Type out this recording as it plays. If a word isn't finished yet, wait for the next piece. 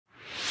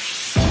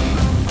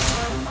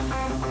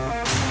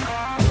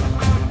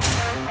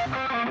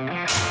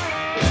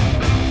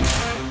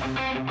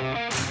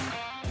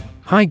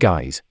Hi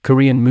guys,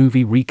 Korean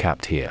movie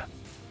recapped here.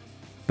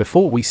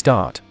 Before we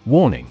start,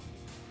 warning.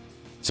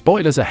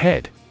 Spoilers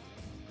ahead.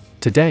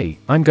 Today,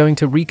 I'm going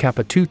to recap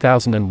a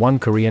 2001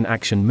 Korean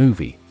action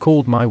movie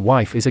called My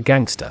Wife is a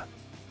Gangster.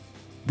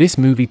 This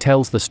movie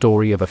tells the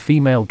story of a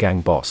female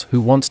gang boss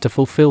who wants to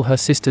fulfill her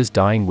sister's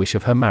dying wish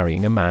of her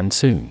marrying a man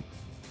soon.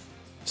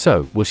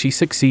 So, will she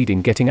succeed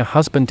in getting a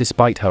husband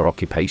despite her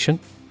occupation?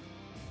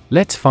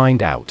 Let's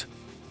find out.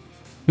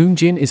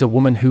 Eun-jin is a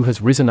woman who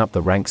has risen up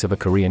the ranks of a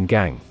Korean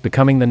gang,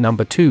 becoming the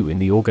number 2 in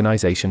the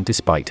organization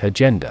despite her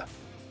gender.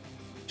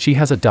 She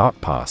has a dark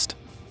past.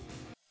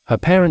 Her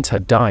parents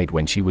had died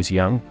when she was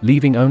young,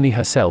 leaving only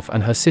herself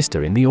and her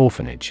sister in the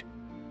orphanage.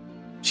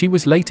 She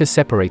was later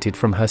separated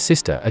from her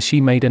sister as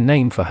she made a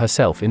name for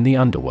herself in the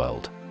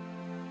underworld.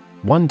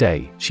 One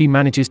day, she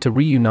manages to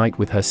reunite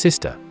with her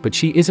sister, but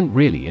she isn't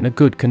really in a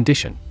good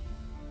condition.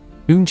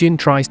 Eun-jin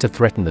tries to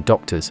threaten the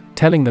doctors,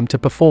 telling them to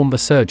perform the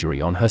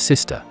surgery on her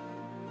sister.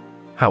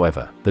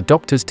 However, the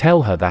doctors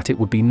tell her that it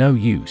would be no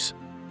use.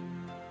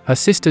 Her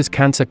sister's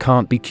cancer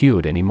can't be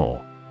cured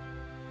anymore.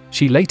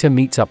 She later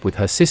meets up with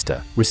her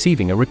sister,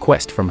 receiving a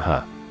request from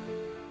her.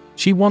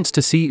 She wants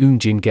to see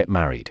Eun-jin get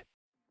married.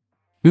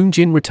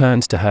 Eun-jin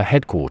returns to her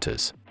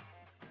headquarters.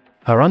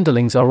 Her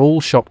underlings are all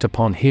shocked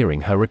upon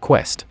hearing her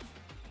request.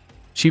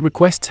 She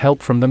requests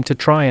help from them to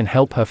try and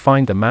help her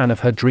find the man of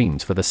her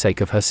dreams for the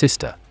sake of her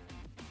sister.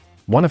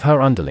 One of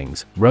her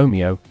underlings,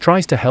 Romeo,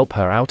 tries to help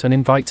her out and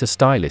invites a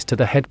stylist to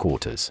the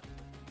headquarters.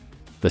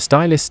 The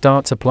stylist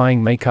starts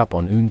applying makeup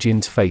on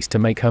Eun-jin's face to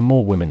make her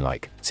more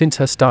womanlike, since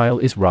her style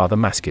is rather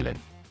masculine.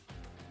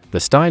 The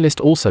stylist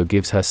also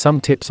gives her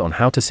some tips on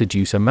how to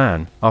seduce a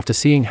man, after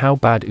seeing how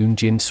bad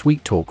Eun-jin's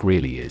sweet talk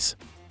really is.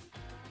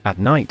 At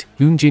night,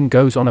 Eun-jin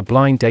goes on a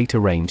blind date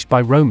arranged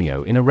by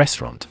Romeo in a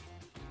restaurant.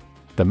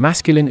 The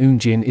masculine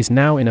Eun-jin is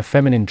now in a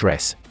feminine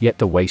dress, yet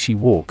the way she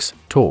walks,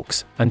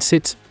 talks, and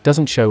sits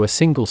doesn't show a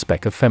single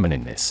speck of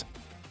feminineness.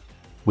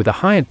 With a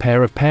hired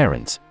pair of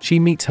parents, she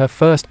meets her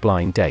first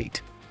blind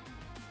date.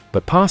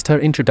 But past her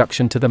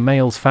introduction to the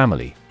male's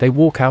family, they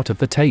walk out of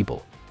the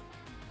table.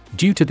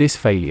 Due to this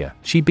failure,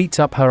 she beats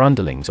up her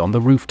underlings on the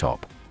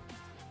rooftop.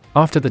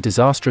 After the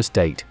disastrous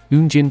date,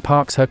 Eun-jin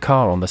parks her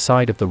car on the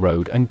side of the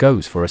road and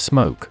goes for a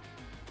smoke.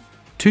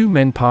 2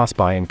 men pass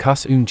by and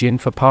cuss Eun-jin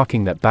for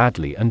parking that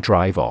badly and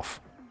drive off.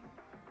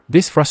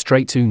 This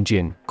frustrates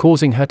Eun-jin,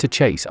 causing her to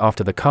chase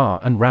after the car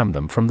and ram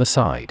them from the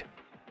side.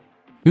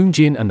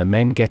 Eun-jin and the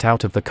men get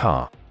out of the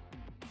car.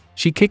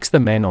 She kicks the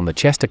men on the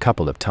chest a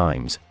couple of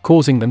times,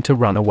 causing them to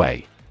run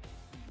away.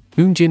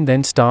 Eun-jin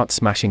then starts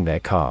smashing their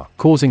car,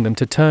 causing them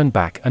to turn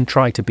back and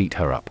try to beat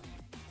her up.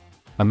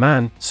 A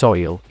man,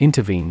 Soil,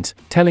 intervenes,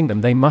 telling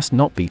them they must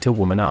not beat a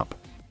woman up.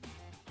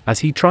 As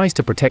he tries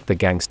to protect the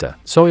gangster,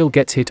 Soil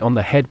gets hit on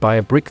the head by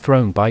a brick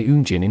thrown by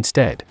Eun-jin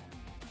instead.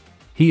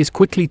 He is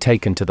quickly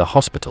taken to the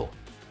hospital.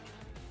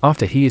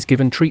 After he is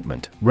given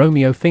treatment,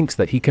 Romeo thinks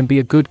that he can be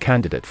a good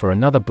candidate for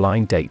another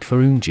blind date for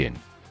Eun-jin.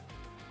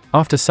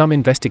 After some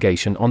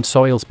investigation on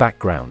Soil's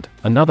background,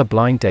 another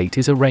blind date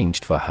is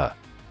arranged for her.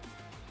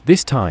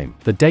 This time,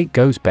 the date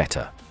goes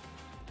better.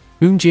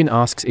 Eun-jin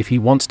asks if he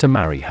wants to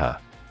marry her.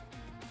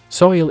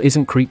 Soil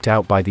isn't creeped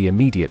out by the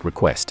immediate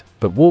request,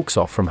 but walks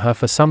off from her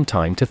for some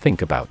time to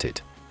think about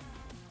it.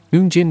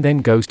 Eun-jin then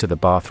goes to the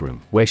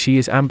bathroom, where she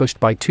is ambushed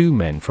by 2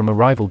 men from a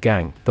rival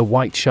gang, the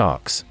White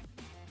Sharks.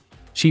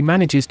 She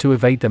manages to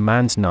evade the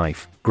man's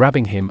knife,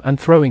 grabbing him and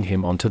throwing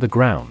him onto the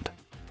ground.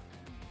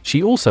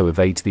 She also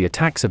evades the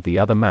attacks of the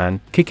other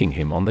man, kicking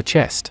him on the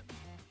chest.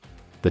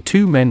 The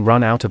 2 men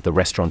run out of the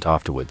restaurant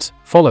afterwards,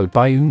 followed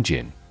by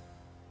Eun-jin.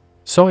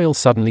 Soil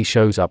suddenly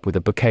shows up with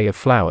a bouquet of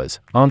flowers,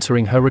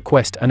 answering her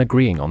request and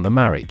agreeing on the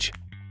marriage.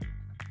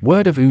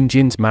 Word of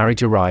Eun-jin's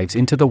marriage arrives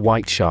into the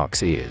White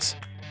Shark's ears.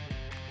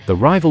 The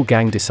rival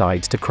gang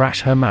decides to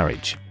crash her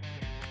marriage.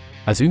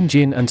 As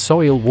Eun-jin and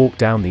Soil walk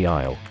down the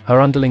aisle,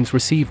 her underlings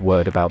receive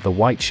word about the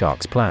White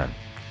Shark's plan.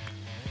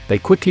 They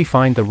quickly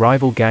find the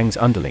rival gang's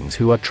underlings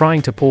who are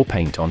trying to pour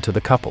paint onto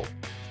the couple.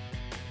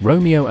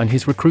 Romeo and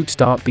his recruit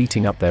start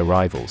beating up their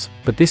rivals,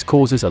 but this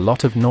causes a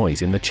lot of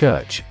noise in the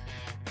church.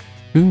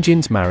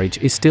 Eun-jin's marriage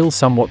is still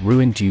somewhat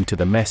ruined due to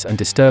the mess and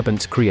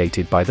disturbance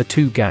created by the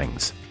 2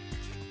 gangs.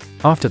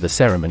 After the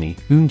ceremony,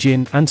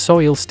 Eun-jin and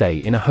Soil stay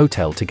in a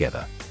hotel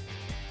together.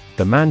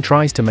 The man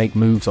tries to make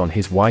moves on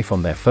his wife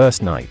on their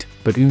first night,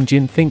 but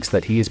Eun-jin thinks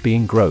that he is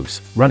being gross,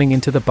 running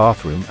into the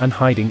bathroom and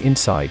hiding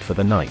inside for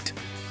the night.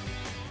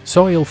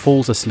 Soil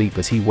falls asleep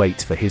as he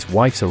waits for his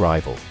wife's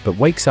arrival, but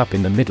wakes up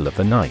in the middle of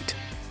the night.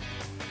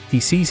 He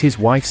sees his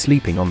wife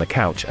sleeping on the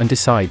couch and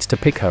decides to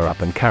pick her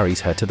up and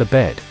carries her to the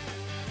bed.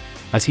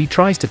 As he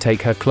tries to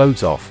take her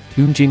clothes off,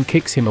 Eun-jin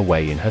kicks him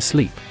away in her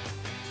sleep.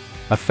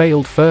 A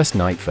failed first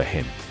night for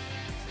him.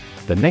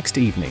 The next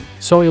evening,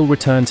 Soil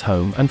returns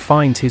home and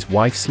finds his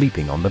wife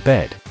sleeping on the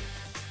bed.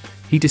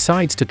 He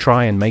decides to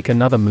try and make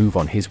another move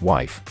on his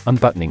wife,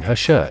 unbuttoning her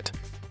shirt.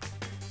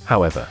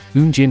 However,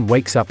 Eun-jin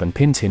wakes up and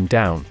pins him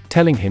down,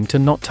 telling him to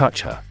not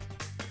touch her.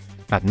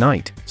 At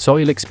night,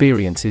 Soil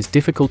experiences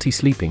difficulty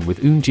sleeping with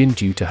Eun-jin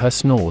due to her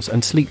snores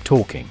and sleep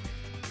talking.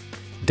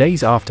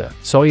 Days after,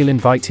 Soil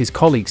invites his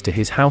colleagues to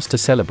his house to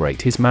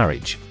celebrate his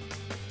marriage.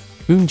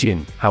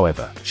 Eun-jin,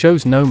 however,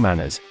 shows no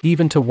manners,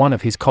 even to one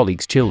of his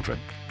colleagues' children.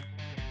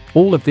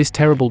 All of this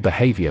terrible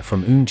behavior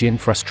from Eun-jin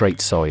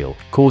frustrates Soil,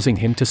 causing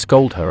him to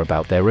scold her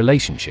about their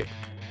relationship.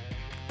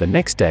 The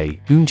next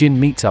day, Eun-jin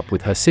meets up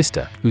with her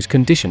sister, whose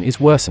condition is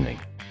worsening.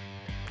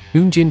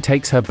 Eun-jin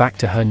takes her back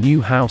to her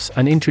new house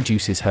and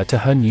introduces her to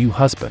her new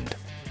husband.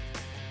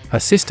 Her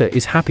sister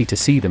is happy to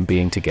see them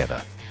being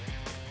together.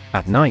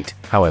 At night,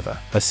 however,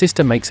 her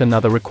sister makes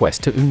another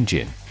request to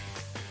Eun-jin.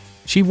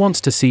 She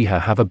wants to see her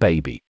have a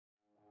baby.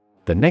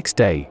 The next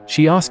day,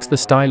 she asks the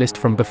stylist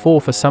from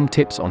before for some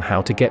tips on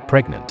how to get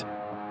pregnant.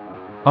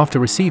 After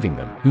receiving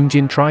them,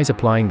 Eun-jin tries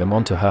applying them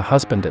onto her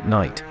husband at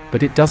night,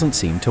 but it doesn't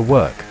seem to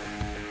work.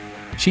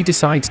 She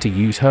decides to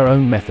use her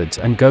own methods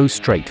and goes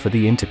straight for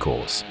the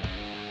intercourse.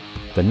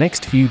 The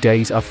next few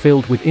days are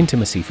filled with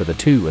intimacy for the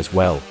two as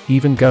well,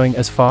 even going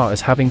as far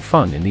as having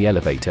fun in the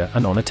elevator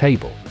and on a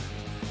table.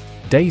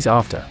 Days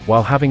after,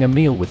 while having a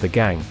meal with the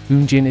gang,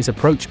 Eun-jin is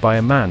approached by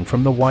a man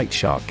from the White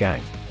Shark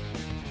gang.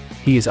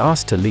 He is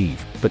asked to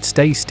leave, but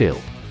stays still.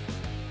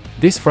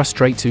 This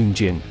frustrates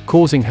Eun-jin,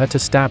 causing her to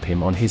stab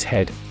him on his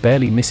head,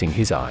 barely missing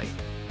his eye.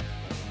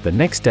 The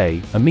next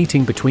day, a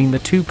meeting between the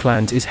two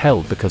clans is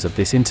held because of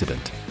this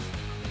incident.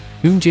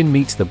 Eun-jin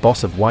meets the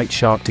boss of White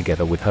Shark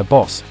together with her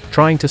boss,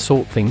 trying to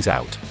sort things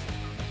out.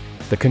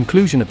 The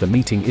conclusion of the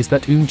meeting is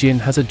that Eun-jin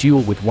has a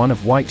duel with one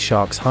of White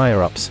Shark's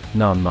higher-ups,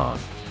 Nan-man.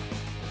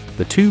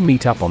 The two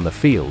meet up on the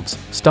fields,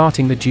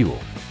 starting the duel.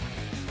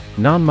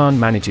 Nan-man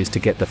manages to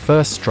get the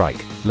first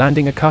strike,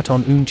 landing a cut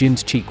on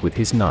Eun-jin's cheek with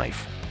his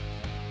knife.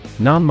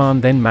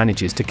 Nan-man then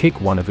manages to kick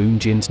one of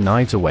Eun-jin's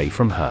knives away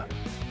from her.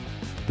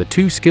 The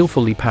two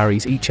skillfully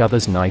parries each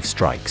other's knife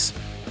strikes.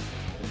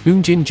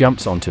 Eun-jin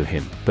jumps onto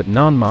him, but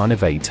Nan-man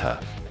evades her.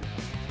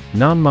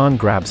 Nan-man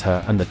grabs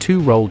her and the two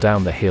roll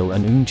down the hill,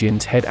 and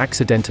Eun-jin's head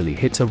accidentally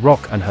hits a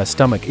rock and her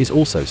stomach is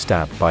also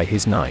stabbed by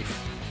his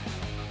knife.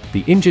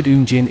 The injured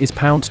Eun-jin is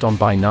pounced on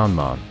by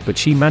Nan-man, but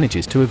she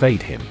manages to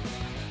evade him.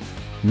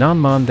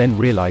 Nan-man then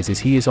realizes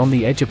he is on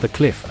the edge of the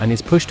cliff and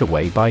is pushed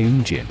away by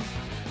Eun-jin.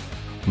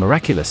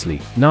 Miraculously,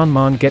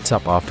 Nan-man gets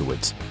up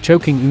afterwards,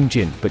 choking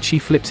Eun-jin, but she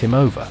flips him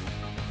over.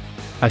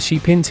 As she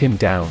pins him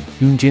down,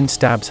 Eun-jin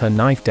stabs her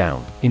knife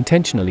down,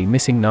 intentionally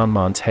missing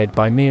Nan-man's head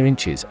by mere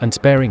inches and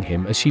sparing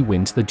him as she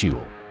wins the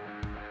duel.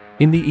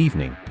 In the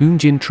evening,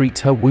 Eun-jin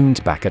treats her wounds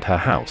back at her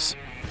house.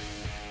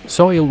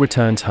 Soil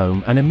returns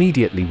home and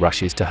immediately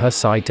rushes to her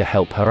side to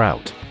help her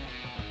out.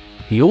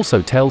 He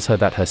also tells her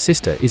that her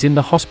sister is in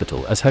the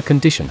hospital as her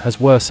condition has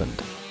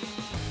worsened.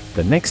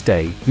 The next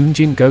day,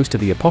 Eun-jin goes to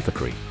the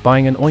apothecary,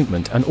 buying an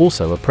ointment and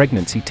also a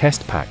pregnancy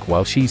test pack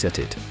while she's at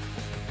it.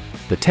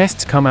 The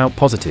tests come out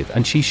positive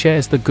and she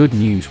shares the good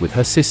news with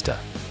her sister.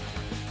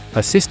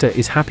 Her sister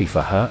is happy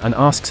for her and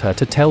asks her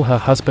to tell her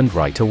husband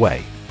right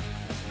away.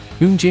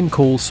 Eun-jin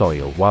calls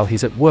Soil while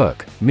he's at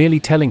work, merely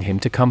telling him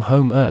to come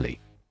home early.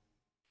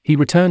 He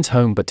returns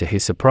home, but to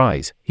his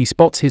surprise, he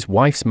spots his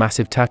wife's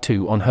massive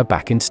tattoo on her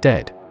back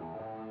instead.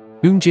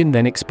 Eun-jin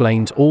then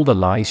explains all the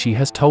lies she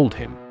has told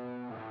him.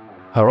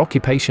 Her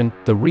occupation,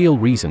 the real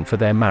reason for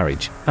their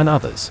marriage, and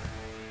others.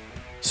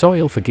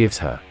 Soil forgives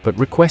her, but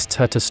requests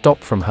her to stop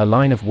from her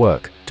line of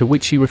work, to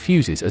which she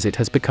refuses as it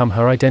has become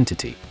her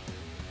identity.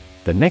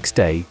 The next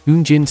day,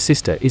 Eun-jin's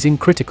sister is in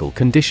critical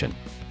condition.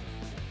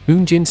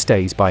 Eun-jin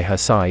stays by her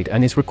side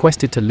and is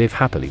requested to live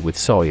happily with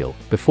Soil,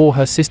 before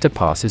her sister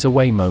passes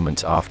away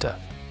moments after.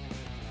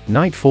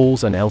 Night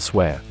falls and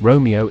elsewhere,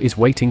 Romeo is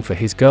waiting for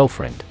his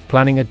girlfriend,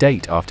 planning a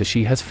date after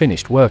she has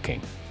finished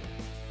working.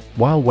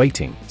 While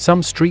waiting,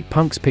 some street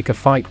punks pick a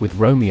fight with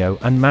Romeo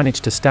and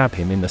manage to stab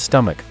him in the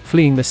stomach,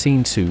 fleeing the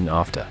scene soon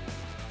after.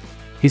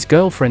 His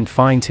girlfriend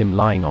finds him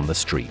lying on the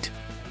street.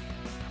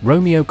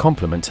 Romeo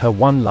compliments her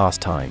one last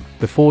time,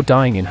 before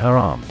dying in her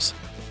arms.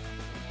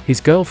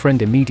 His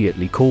girlfriend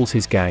immediately calls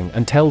his gang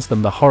and tells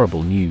them the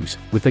horrible news,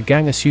 with the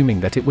gang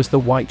assuming that it was the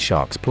White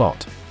Shark's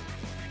plot.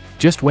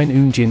 Just when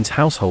Eun-jin's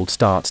household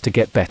starts to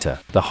get better,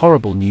 the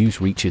horrible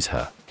news reaches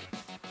her.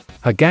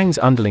 Her gang's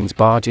underlings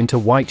barge into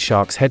White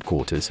Shark's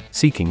headquarters,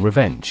 seeking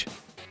revenge.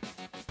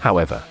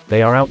 However,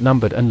 they are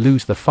outnumbered and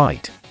lose the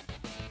fight.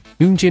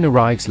 Eun-jin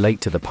arrives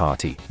late to the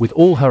party, with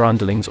all her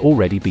underlings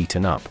already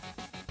beaten up.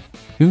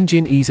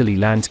 Eun-jin easily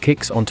lands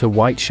kicks onto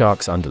White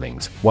Shark's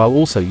underlings, while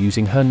also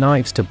using her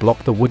knives to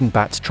block the wooden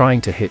bats trying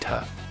to hit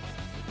her.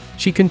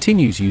 She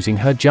continues using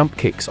her jump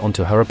kicks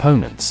onto her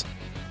opponents.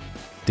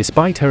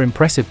 Despite her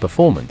impressive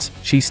performance,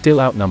 she's still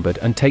outnumbered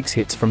and takes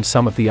hits from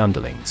some of the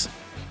underlings.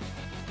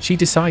 She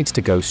decides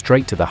to go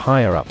straight to the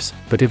higher-ups,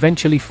 but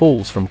eventually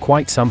falls from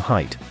quite some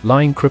height,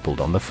 lying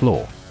crippled on the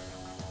floor.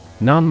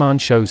 Nan-man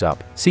shows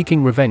up,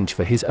 seeking revenge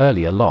for his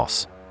earlier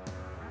loss.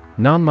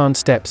 Nan-man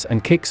steps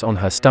and kicks on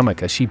her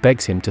stomach as she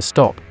begs him to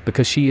stop,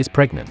 because she is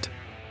pregnant.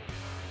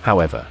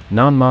 However,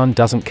 Nan-man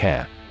doesn't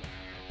care.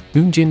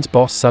 Eun-jin's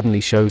boss suddenly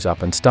shows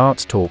up and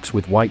starts talks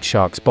with White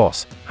Shark's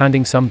boss,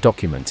 handing some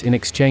documents in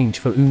exchange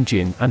for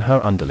Eun-jin and her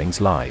underlings'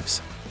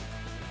 lives.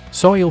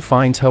 Soil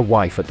finds her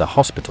wife at the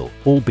hospital,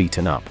 all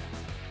beaten up.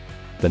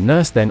 The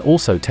nurse then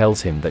also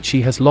tells him that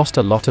she has lost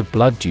a lot of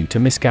blood due to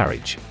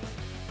miscarriage.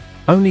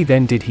 Only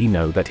then did he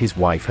know that his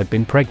wife had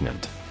been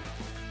pregnant.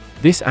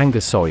 This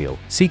angers Soil,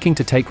 seeking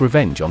to take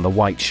revenge on the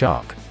white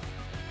shark.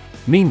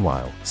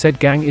 Meanwhile, said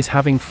gang is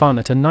having fun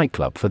at a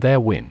nightclub for their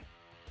win.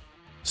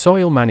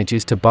 Soil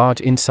manages to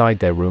barge inside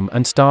their room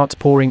and starts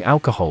pouring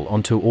alcohol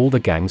onto all the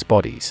gang's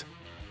bodies.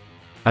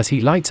 As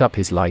he lights up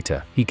his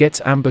lighter, he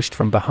gets ambushed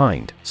from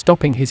behind,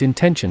 stopping his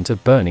intentions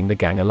of burning the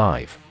gang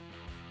alive.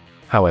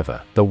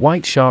 However, the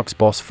white shark's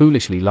boss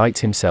foolishly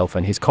lights himself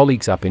and his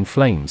colleagues up in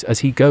flames as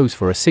he goes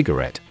for a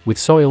cigarette, with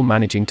Soil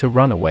managing to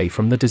run away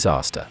from the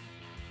disaster.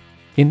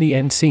 In the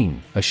end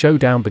scene, a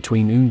showdown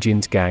between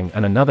Eunjin's gang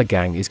and another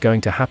gang is going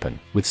to happen,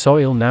 with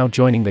Soil now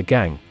joining the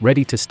gang,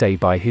 ready to stay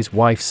by his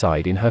wife's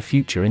side in her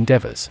future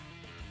endeavors.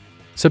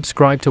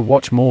 Subscribe to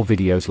watch more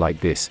videos like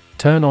this,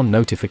 turn on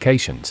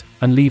notifications,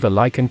 and leave a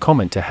like and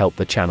comment to help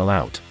the channel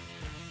out.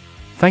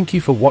 Thank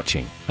you for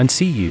watching, and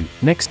see you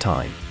next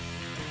time.